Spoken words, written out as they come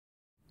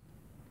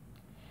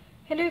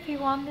Hello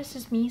everyone, this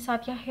is me,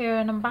 Sadia here,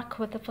 and I'm back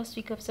with the first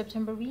week of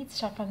September reads,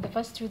 start from the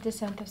 1st through the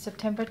 7th of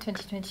September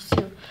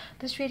 2022.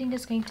 This reading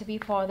is going to be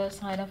for the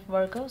sign of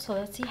Virgo, so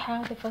let's see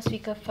how the first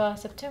week of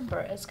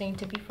September is going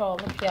to be for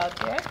all of you out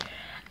there.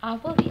 I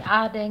will be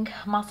adding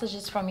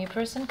messages from your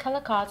person,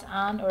 color cards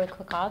and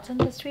oracle cards in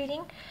this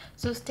reading,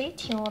 so stay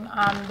tuned.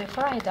 And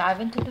before I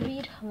dive into the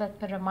read, let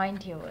me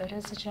remind you, it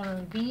is a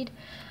general read.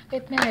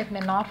 It may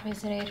not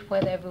resonate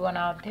with everyone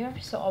out there,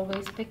 so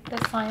always pick the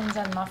signs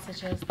and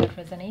messages that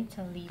resonate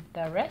and leave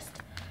the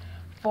rest.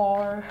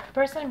 For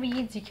personal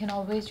reads, you can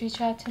always reach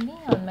out to me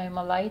on my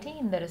email ID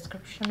in the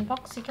description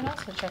box. You can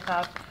also check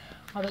out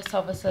other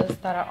services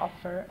that I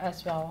offer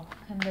as well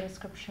in the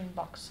description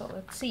box. So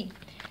let's see.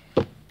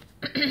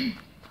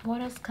 What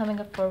is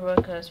coming up for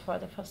workers for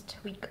the first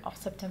week of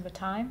September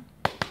time?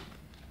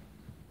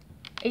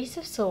 Ace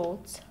of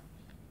Swords,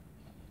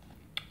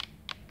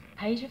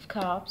 Page of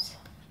Cups,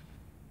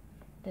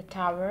 the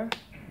Tower,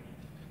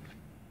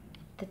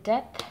 the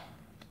Death,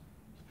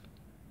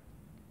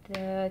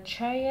 the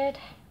Chariot,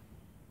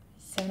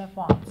 Seven of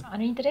Wands.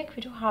 Underneath the deck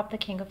we do have the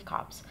King of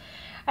Cups.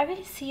 I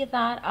really see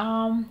that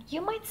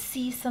you might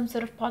see some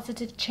sort of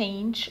positive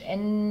change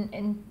in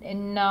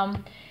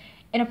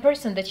a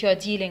person that you are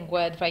dealing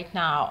with right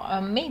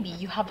now. Maybe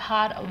you have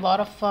had a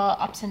lot of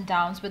ups and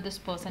downs with this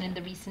person in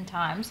the recent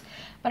times,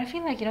 but I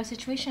feel like,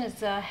 situation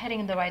is heading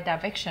in the right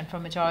direction for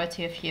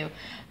majority of you.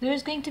 There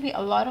is going to be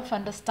a lot of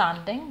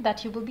understanding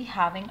that you will be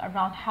having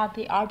around how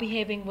they are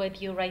behaving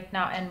with you right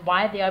now and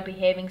why they are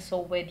behaving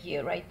so with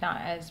you right now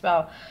as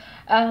well.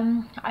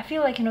 I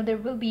feel like, there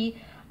will be,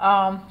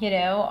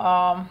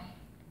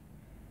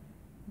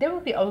 there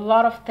will be a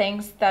lot of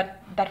things that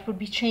would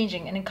be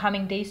changing in the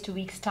coming days to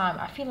weeks time.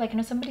 I feel like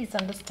somebody's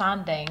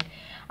understanding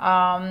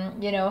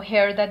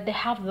here that they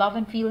have love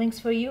and feelings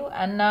for you,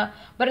 and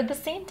but at the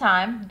same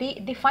time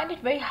they find it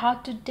very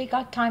hard to take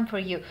out time for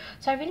you.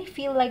 So I really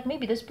feel like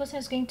maybe this person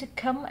is going to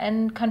come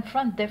and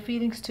confront their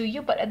feelings to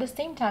you, but at the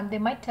same time they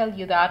might tell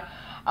you that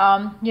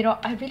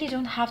I really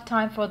don't have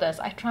time for this.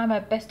 I try my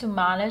best to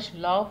manage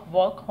love,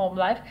 work, home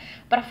life,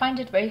 but I find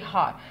it very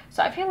hard.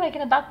 So I feel like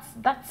that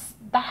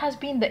has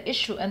been the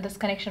issue in this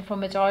connection for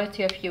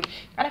majority of you.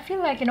 And I feel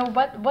like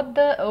what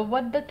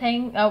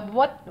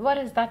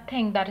is that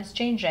thing that is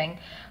changing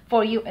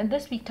for you in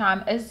this week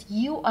time is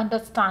you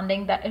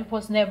understanding that it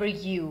was never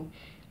you.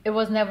 It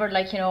was never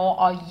like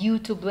you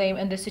to blame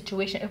in this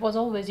situation. It was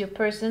always your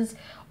person's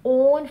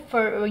own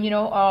for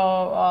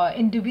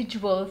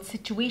individual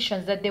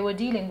situations that they were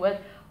dealing with,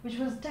 which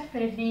was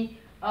definitely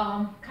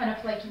kind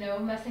of like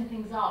messing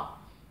things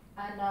up.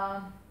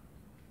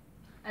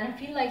 And I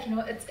feel like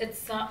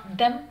it's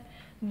them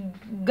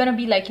gonna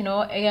be like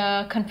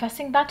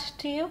confessing that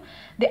to you.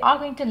 They are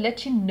going to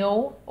let you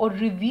know or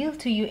reveal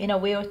to you in a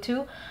way or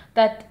two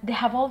that they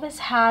have always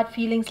had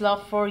feelings,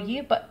 love for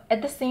you, but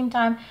at the same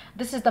time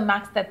this is the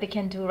max that they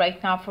can do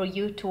right now for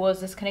you towards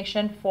this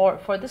connection, for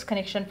this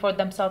connection for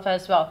themselves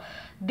as well.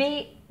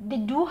 They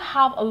do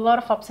have a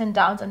lot of ups and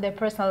downs in their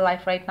personal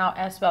life right now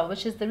as well,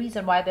 which is the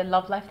reason why the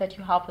love life that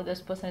you have with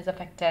this person is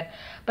affected.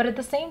 But at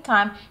the same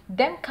time,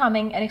 them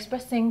coming and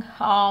expressing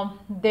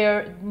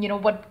their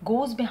what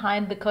goes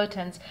behind the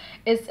curtains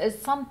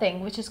is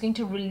something which is going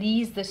to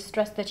release the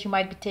stress that you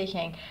might be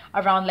taking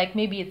around, like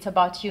maybe it's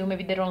about you,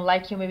 maybe they don't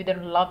like you, maybe they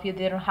don't love you,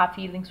 they don't have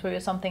feelings for you,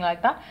 something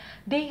like that.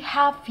 They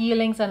have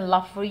feelings and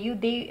love for you.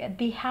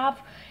 They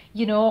have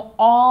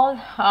all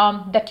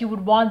that you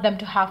would want them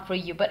to have for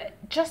you, but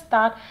just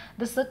that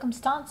the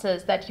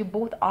circumstances that you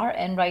both are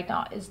in right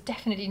now is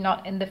definitely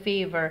not in the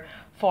favor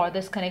for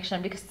this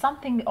connection, because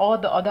something or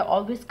the other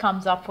always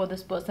comes up for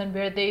this person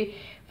where they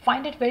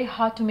find it very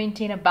hard to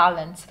maintain a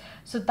balance.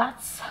 So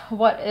that's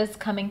what is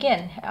coming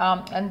in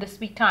this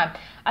week time.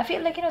 I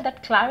feel like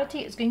that clarity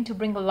is going to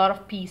bring a lot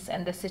of peace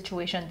in this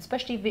situation,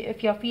 especially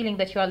if you're feeling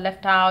that you are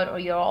left out or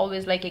you're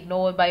always like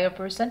ignored by your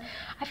person.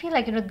 I feel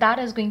like that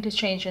is going to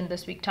change in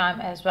this week time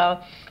as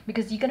well,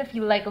 because you're gonna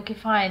feel like, okay,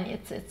 fine,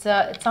 it's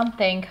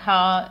something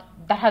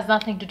that has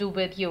nothing to do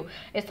with you.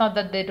 It's not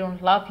that they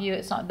don't love you,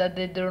 it's not that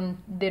they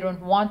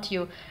don't want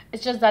you,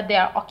 it's just that they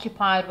are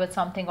occupied with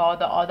something or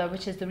the other,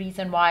 which is the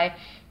reason why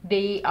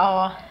they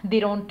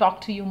don't talk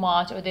to you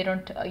much, or they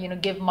don't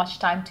give much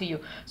time to you.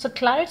 So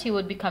clarity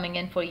would be coming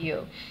in for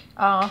you.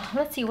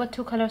 Let's see what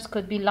two colors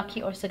could be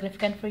lucky or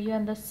significant for you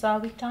in this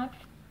week time.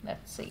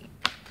 Let's see.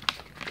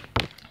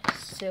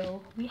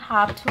 So we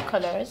have two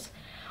colors.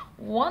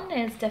 One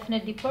is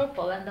definitely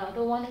purple, and the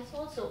other one is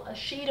also a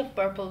shade of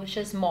purple, which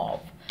is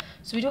mauve.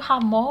 So we do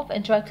have mauve,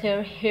 enjoy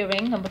clear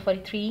hearing, number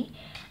 43,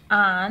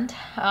 and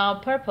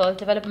purple,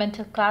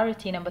 developmental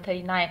clarity, number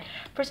 39.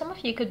 For some of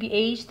you, it could be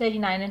age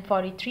 39 and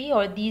 43,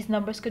 or these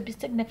numbers could be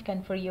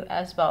significant for you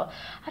as well.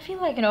 I feel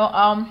like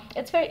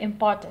it's very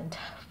important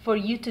for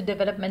you to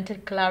develop mental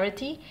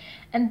clarity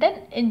and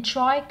then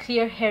enjoy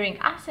clear hearing,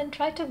 as in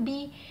try to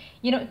be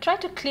try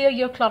to clear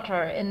your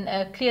clutter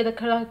and clear the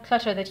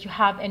clutter that you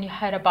have in your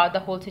head about the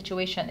whole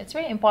situation. It's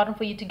very important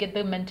for you to get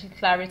the mental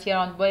clarity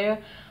around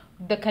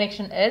the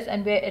connection is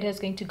and where it is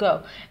going to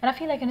go. And I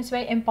feel like it's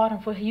very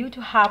important for you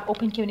to have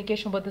open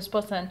communication with this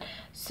person,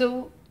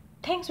 so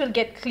things will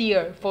get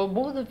clear for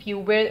both of you,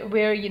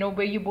 where you know,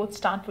 where you both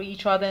stand for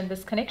each other in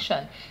this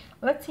connection.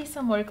 Let's see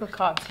some oracle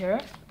cards here.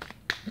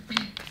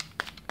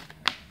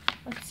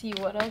 Let's see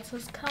what else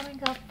is coming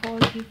up for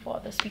you for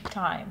this week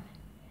time.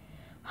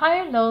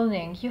 Higher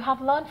learning. You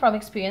have learned from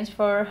experience,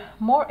 for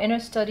more inner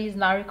studies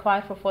now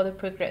required for further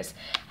progress.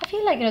 I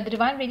feel like, you know, the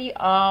divine really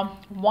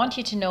want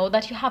you to know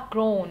that you have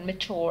grown,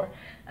 mature,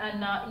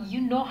 and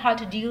you know how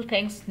to deal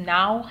things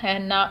now,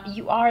 and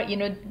you are, you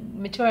know,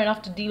 mature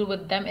enough to deal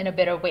with them in a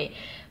better way.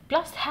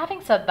 Plus,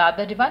 having said that,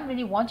 the divine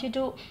really want you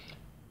to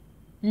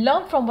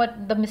learn from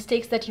what the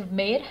mistakes that you've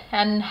made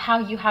and how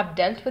you have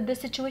dealt with the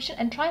situation,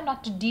 and try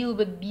not to deal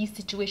with these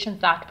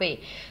situations that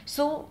way.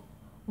 So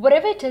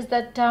whatever it is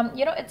that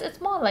you know, it's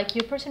more like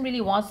your person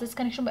really wants this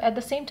connection, but at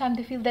the same time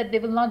they feel that they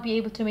will not be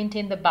able to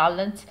maintain the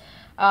balance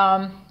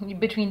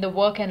between the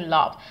work and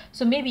love.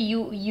 So maybe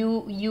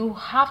you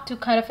have to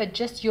kind of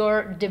adjust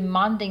your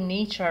demanding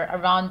nature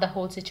around the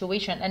whole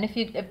situation, and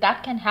if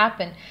that can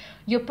happen,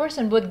 your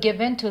person would give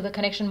in to the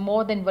connection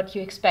more than what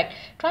you expect.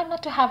 Try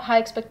not to have high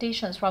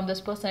expectations from this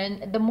person,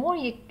 and the more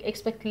you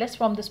expect less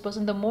from this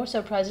person, the more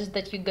surprises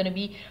that you're going to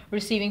be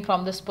receiving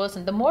from this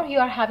person. The more you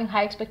are having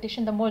high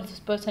expectation, the more this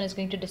person is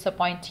going to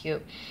disappoint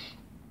you.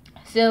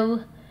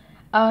 So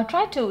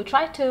try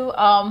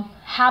to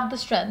have the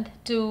strength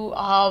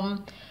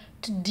to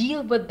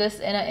deal with this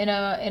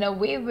in a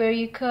way where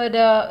you could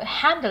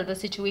handle the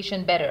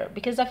situation better.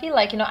 Because I feel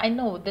like, you know, I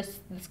know this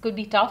could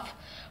be tough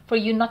for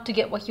you not to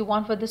get what you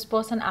want with this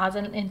person, as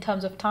in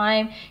terms of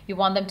time. You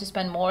want them to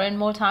spend more and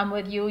more time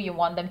with you, you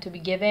want them to be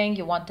giving,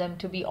 you want them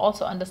to be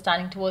also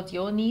understanding towards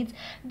your needs.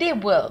 They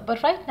will,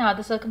 but right now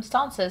the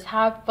circumstances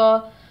have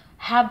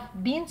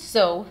been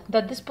so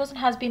that this person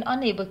has been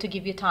unable to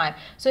give you time.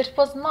 So it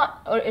was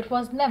not, or it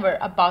was never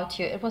about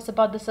you, it was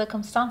about the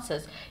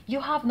circumstances.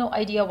 You have no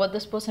idea what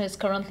this person is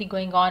currently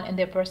going on in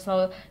their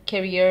personal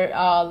career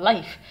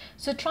life.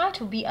 So try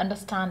to be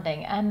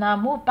understanding and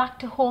move back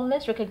to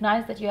wholeness.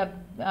 Recognize that you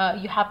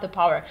have the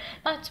power.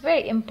 Now it's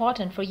very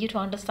important for you to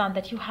understand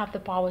that you have the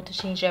power to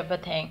change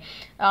everything,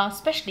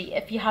 especially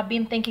if you have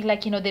been thinking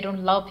like, you know, they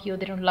don't love you,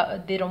 they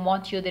don't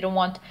want you, they don't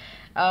want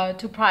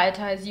to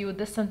prioritize you,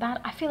 this and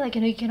that. I feel like,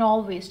 you know, you can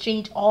always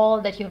change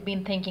all that you've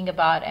been thinking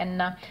about,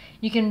 and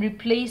you can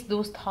replace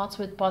those thoughts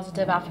with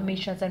positive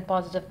affirmations and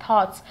positive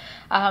thoughts,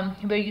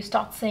 where you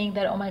start saying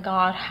that, oh my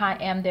God, I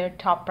am their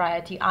top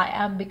priority, I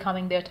am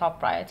becoming their top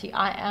priority,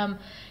 I am,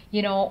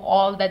 you know,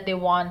 all that they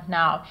want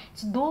now.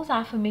 So those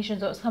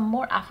affirmations, or some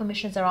more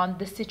affirmations around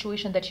this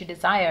situation that you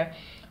desire,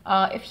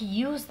 if you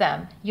use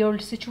them, your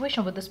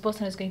situation with this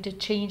person is going to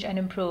change and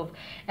improve.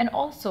 And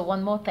also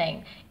one more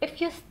thing, if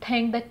you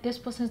think that this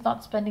person is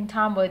not spending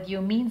time with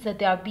you, means that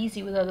they are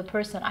busy with other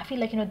person, I feel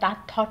like, you know,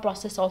 that thought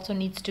process also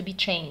needs to be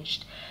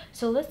changed.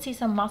 So let's see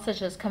some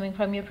messages coming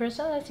from your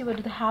person. Let's see, what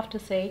do they have to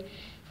say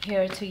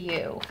here to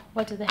you?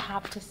 What do they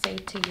have to say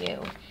to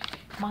you?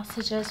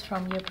 Messages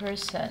from your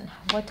person,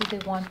 what do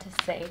they want to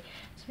say?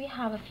 So we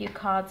have a few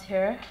cards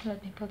here.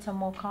 Let me put some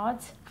more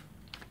cards.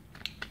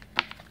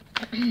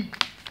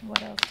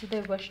 What else do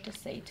they wish to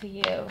say to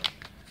you?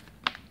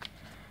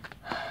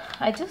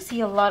 I do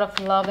see a lot of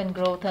love and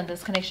growth in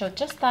this connection,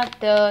 just that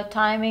the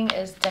timing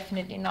is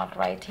definitely not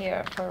right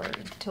here for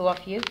the two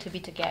of you to be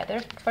together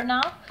for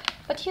now,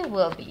 but you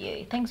will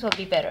be, things will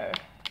be better.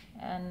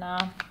 And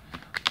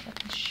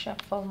let me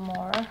shuffle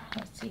more.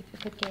 Let's see if we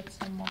could get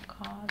some more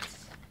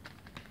cards.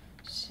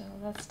 So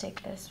let's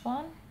take this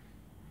one,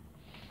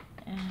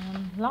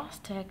 and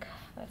last deck,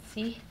 let's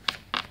see,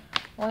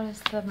 what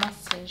is the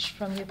message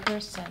from your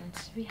person?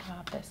 We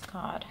have this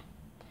card.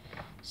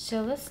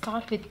 So let's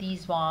start with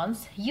these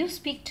ones. You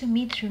speak to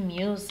me through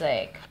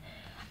music.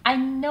 I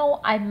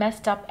know I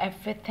messed up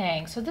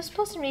everything. So this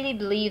person really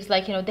believes,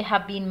 like, you know, they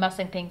have been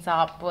messing things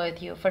up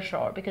with you for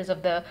sure because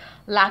of the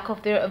lack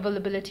of their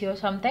availability or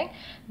something.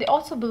 They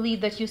also believe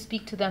that you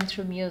speak to them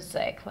through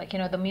music, like, you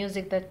know, the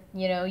music that,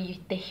 you know,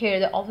 they hear.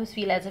 They always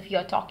feel as if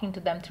you're talking to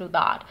them through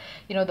that,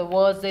 you know, the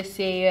words they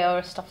say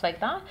or stuff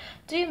like that.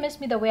 Do you miss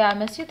me the way I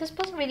miss you? This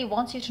person really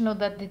wants you to know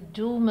that they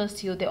do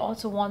miss you. They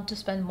also want to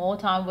spend more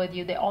time with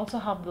you. They also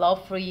have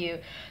love for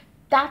you.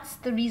 That's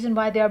the reason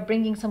why they are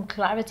bringing some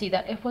clarity,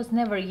 that it was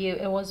never you,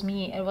 it was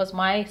me, it was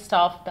my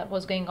stuff that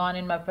was going on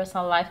in my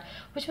personal life,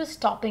 which was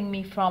stopping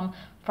me from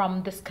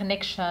this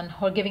connection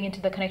or giving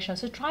into the connection.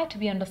 So try to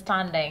be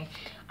understanding.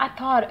 I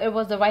thought it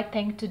was the right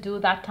thing to do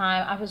that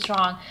time. I was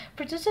wrong.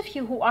 For those of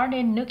you who aren't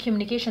in new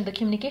communication, the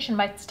communication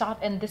might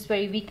start in this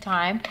very week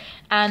time,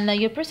 and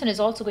your person is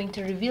also going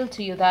to reveal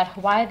to you that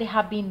why they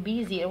have been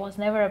busy. It was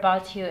never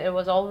about you. It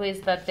was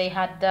always that they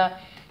had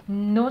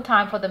no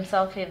time for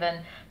themselves even.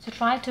 So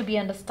try to be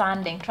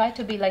understanding, try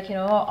to be, like, you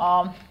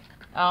know,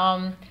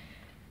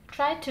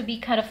 try to be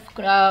kind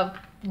of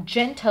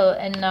gentle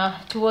and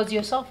towards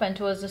yourself and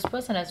towards this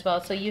person as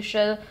well. So you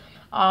shall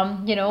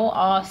you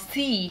know,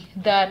 see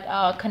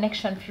that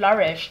connection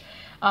flourish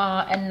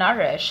and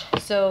nourish.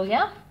 So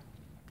yeah,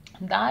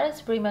 that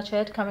is pretty much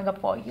it coming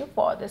up for you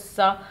for this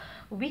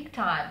week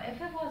time.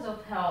 If it was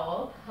of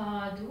help,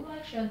 do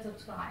like, share, and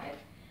subscribe.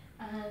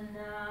 And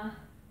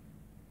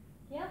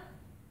yeah.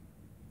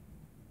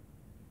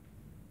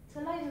 So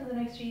live in the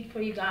next read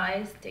for you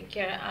guys. Take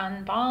care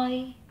and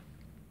bye.